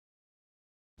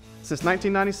Since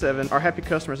 1997, our happy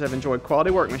customers have enjoyed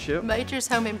quality workmanship. Major's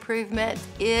Home Improvement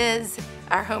is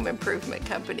our home improvement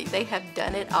company. They have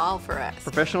done it all for us.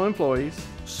 Professional employees.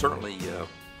 Certainly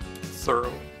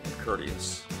thorough and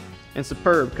courteous. And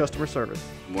superb customer service.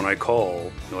 When I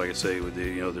call, like I say,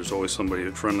 there's always somebody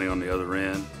friendly on the other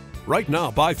end. Right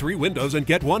now, buy 3 windows and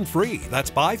get 1 free. That's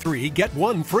buy 3, get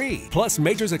 1 free. Plus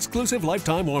Major's exclusive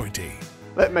lifetime warranty.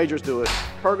 Let Majors do it.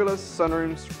 Pergolas,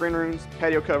 sunrooms, screen rooms,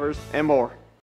 patio covers, and more.